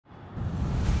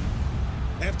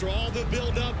After all the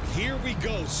build-up, here we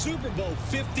go. Super Bowl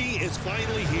 50 is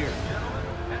finally here. Gentlemen,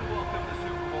 and welcome to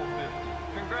Super Bowl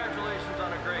 50. Congratulations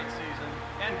on a great season,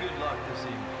 and good luck this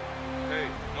evening. Hey,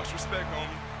 much respect, homie.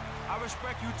 I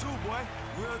respect you too, boy.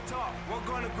 Real talk. We're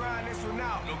gonna grind this one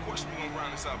out. No question we're gonna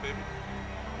grind this out, baby.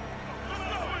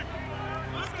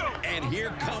 Let's go. And here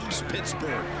comes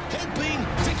Pittsburgh, hoping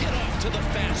to get off to the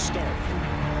fast start.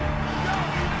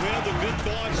 Well, the good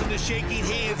thoughts and the shaking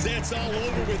hands, that's all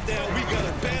over with now. We got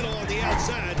a battle on the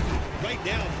outside. Right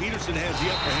now, Peterson has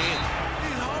the upper hand.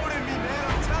 He's holding me, man.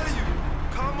 I'm telling you.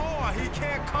 Come on. He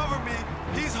can't cover me.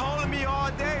 He's holding me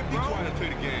all day, bro. Be quiet and play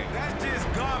the game. That's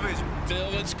just garbage.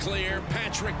 Phil, it's clear.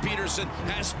 Patrick Peterson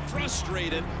has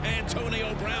frustrated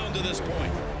Antonio Brown to this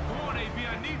point. Come on, AB,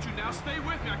 I need you now. Stay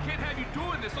with me. I can't have you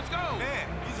doing this. Let's go. Man,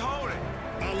 he's holding.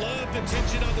 I love the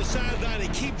tension on the sideline.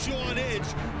 It keeps you on edge.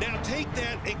 Now take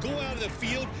that and go out of the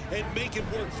field and make it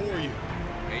work for you.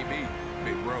 AB,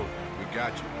 big bro, we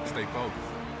got you. Stay focused.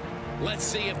 Let's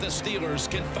see if the Steelers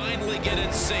can finally get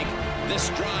in sync. This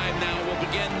drive now will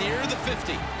begin near the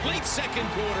 50. Late second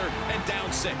quarter and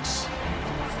down 6.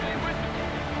 Stay with me.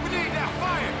 We need that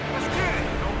fire. Let's get it.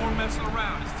 No more messing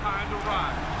around. It's time to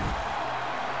ride.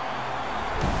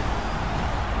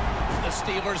 The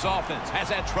Steelers offense has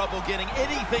had trouble getting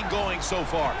anything going so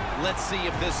far. Let's see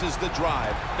if this is the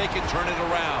drive. They can turn it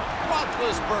around.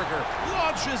 Roethlisberger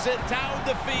launches it down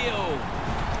the field.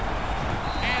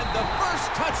 And the first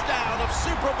touchdown of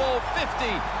Super Bowl 50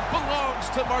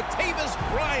 belongs to Martavis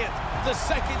Bryant, the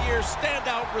second-year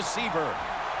standout receiver.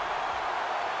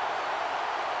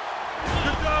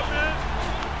 Good job, man.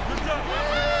 Good job.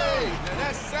 Hey, now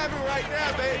that's 7 right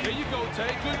now, baby. There you go,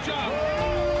 Tay. Good job.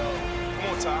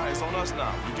 Come on, Ty, it's on us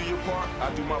now. You do your part, I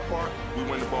do my part, we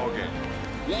win the ball game.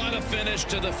 What a finish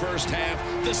to the first half.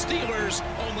 The Steelers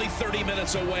only 30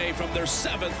 minutes away from their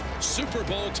 7th Super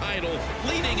Bowl title,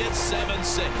 leading at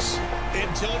 7-6.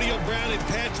 Antonio Brown and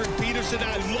Patrick Peterson,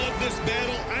 I love this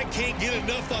battle. I can't get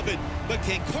enough of it. But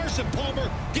can Carson Palmer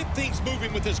get things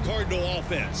moving with this Cardinal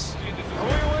offense? Are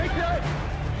we awake yet?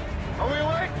 Are we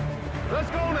awake?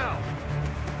 Let's go now.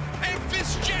 And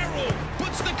Fitzgerald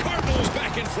puts the Cardinals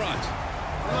back in front.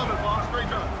 I love it, boss. Great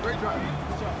drive. Great drive.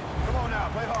 Good job. Come on now.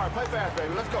 Play hard. Play fast,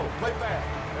 baby. Let's go. Play fast.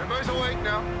 Everybody's awake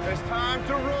now. It's time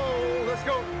to roll. Let's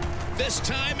go. This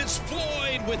time it's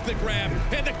Floyd with the grab,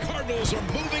 and the Cardinals are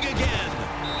moving again.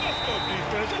 Let's go,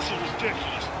 defense. This is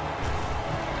ridiculous.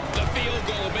 The field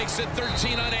goal makes it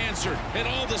 13 unanswered, and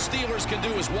all the Steelers can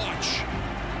do is watch.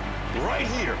 Right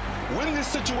here. Win this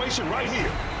situation right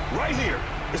here. Right here.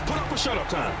 It's put up or shut up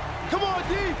time. Come on,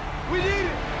 D. We need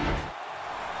it.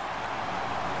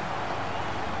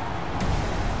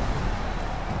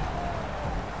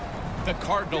 The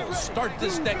Cardinals start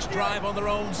this next drive on their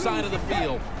own side of the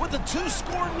field with a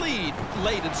 2-score lead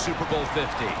late in Super Bowl 50.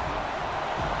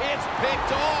 It's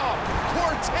picked off.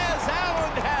 Cortez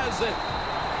Allen has it.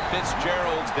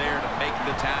 Fitzgerald's there to make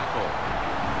the tackle.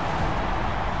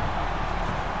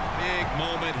 Big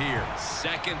moment here.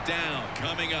 Second down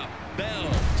coming up. Bell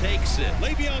takes it.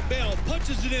 Le'Veon Bell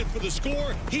punches it in for the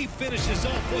score. He finishes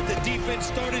off what the defense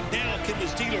started. Now can the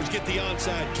Steelers get the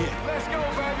onside kick? Let's go,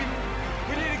 baby.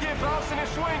 We need to get bouncing and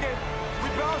swinging. We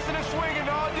bouncing and swinging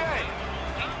all day.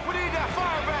 We need that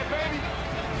fire back, baby.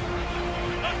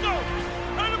 Let's go.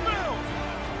 Pay the bills.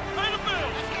 Pay the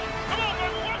bills. Come on,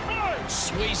 baby. One play.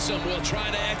 Sweesom will try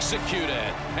to execute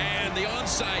it. And the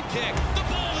onside kick. The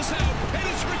ball is out, and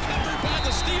it's recovered by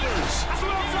the Steelers. That's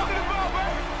what I'm talking about,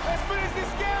 baby. Let's finish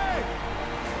this game.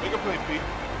 Make a play, Pete.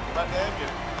 About to have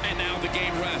you. And now the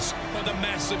game rests on the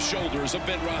massive shoulders of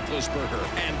Ben Roethlisberger.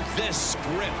 And this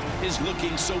script is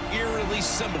looking so eerily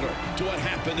similar to what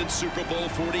happened in Super Bowl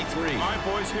 43. All right,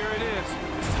 boys, here it is.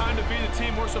 It's time to be the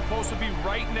team we're supposed to be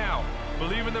right now.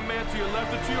 Believe in the man to your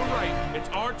left or to your right. It's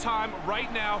our time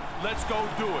right now. Let's go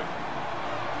do it.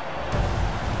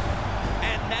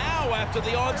 And now, after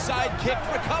the onside kick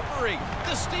recovery,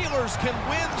 the Steelers can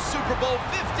win Super Bowl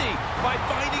 50 by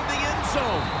finding the end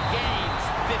zone. Gains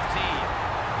 15.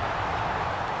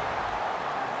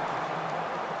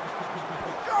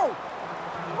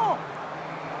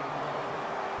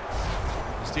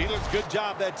 Steelers, good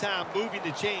job that time moving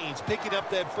the chains, picking up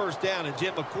that first down. And,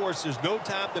 Jim, of course, there's no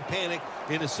time to panic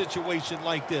in a situation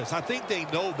like this. I think they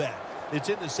know that. It's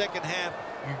in the second half.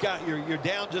 You're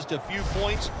down just a few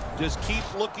points. Just keep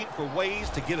looking for ways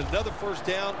to get another first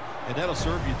down, and that'll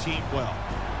serve your team well.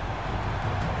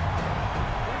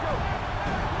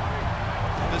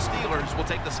 The Steelers will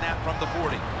take the snap from the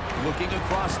 40. Looking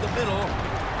across the middle,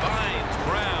 finds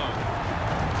Brown.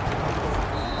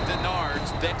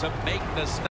 Denard's there to make the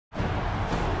snap.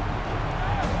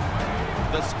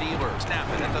 The Steelers snap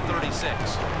it at the 36.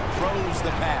 Throws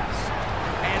the pass.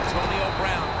 Antonio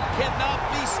Brown cannot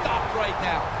be stopped right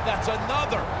now. That's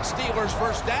another Steelers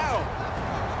first down.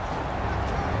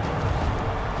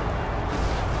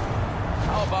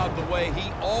 How about the way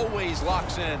he always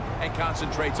locks in and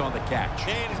concentrates on the catch?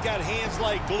 Man, he's got hands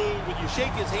like glue. When you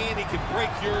shake his hand, he can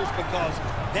break yours because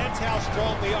that's how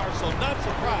strong they are. So not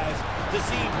surprised to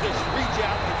see him just reach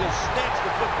out and just snatch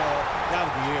the football out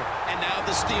of the air. And now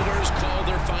the Steelers call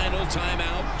their final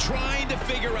timeout, trying to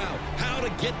figure out how to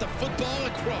get the football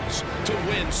across to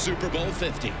win Super Bowl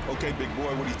 50. Okay, big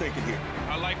boy, what are you thinking here?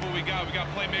 I like what we got. We got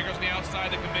playmakers on the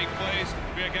outside that can make plays.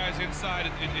 We got guys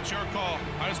inside. It's your call.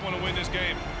 I just want to win this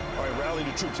game. All right, rally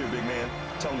the troops here, big man.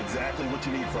 Tell them exactly what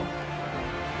you need from them.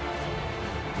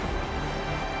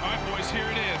 All right, boys, here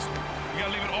it is. We got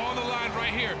to leave it all on the line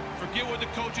right here. Forget what the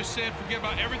coaches said. Forget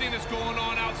about everything that's going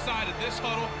on outside of this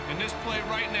huddle and this play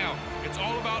right now. It's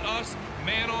all about us,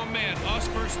 man on man,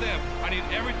 us versus them. I need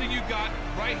everything you got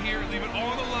right here. Leave it all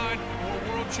on the line. We're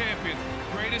world champions.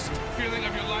 Greatest feeling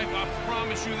of your life, I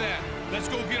promise you that.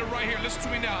 Let's go get it right here. Listen to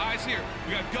me now. Eyes here.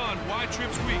 We got gun, wide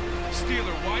trip sweep,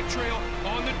 Steeler, wide trail,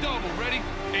 on the double. Ready?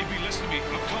 AB, listen to me.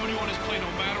 I'm coming to you on this play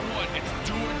no matter what. It's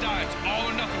do or die. It's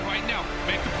all or nothing right now.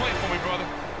 Make the play for me, brother.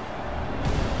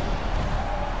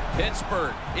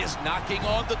 Pittsburgh is knocking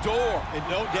on the door. And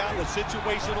no doubt in a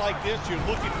situation like this, you're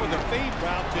looking for the fade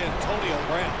route to Antonio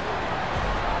Brown.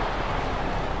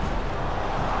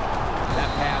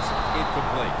 That pass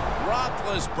incomplete.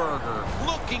 Roethlisberger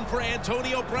looking for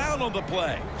Antonio Brown on the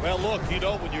play. Well, look, you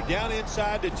know, when you're down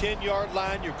inside the 10-yard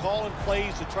line, you're calling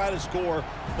plays to try to score.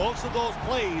 Most of those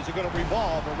plays are going to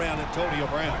revolve around Antonio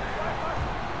Brown.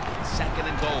 2nd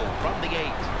and goal from the 8.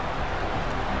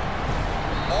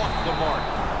 Off the mark.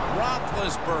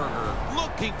 Roethlisberger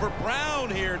looking for Brown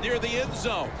here near the end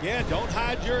zone. Yeah, don't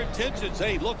hide your intentions.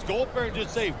 Hey, look, go up there and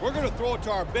just say, we're going to throw it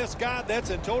to our best guy. That's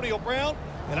Antonio Brown.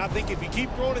 And I think if you keep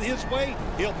throwing it his way,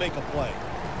 he'll make a play.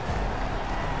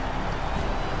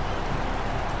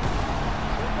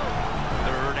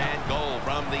 Third and goal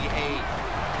from the 8.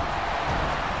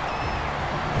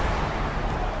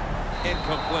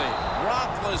 Incomplete.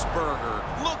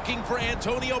 Roethlisberger looking for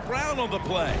Antonio Brown on the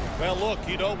play. Well, look,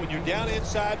 you know, when you're down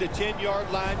inside the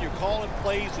 10-yard line, you're calling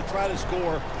plays to try to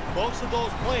score. Most of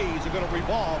those plays are going to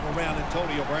revolve around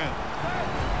Antonio Brown.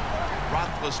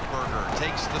 Roethlisberger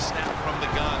takes the snap from the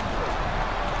gun.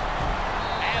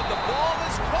 And the ball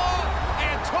is caught.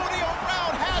 Antonio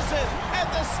Brown has it. And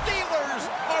the Steelers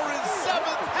are in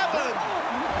 7th heaven.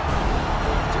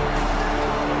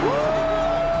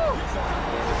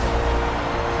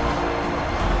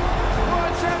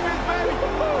 World champions, baby!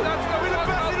 We the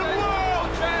best in the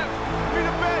world! We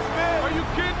the best, man! Are you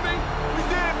kidding me? We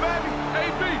did it, baby!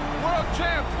 AB, world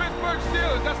champ, Pittsburgh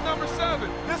Steelers. That's number 7.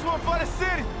 This one for the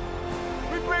city!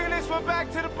 We bringing this one back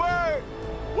to the bird!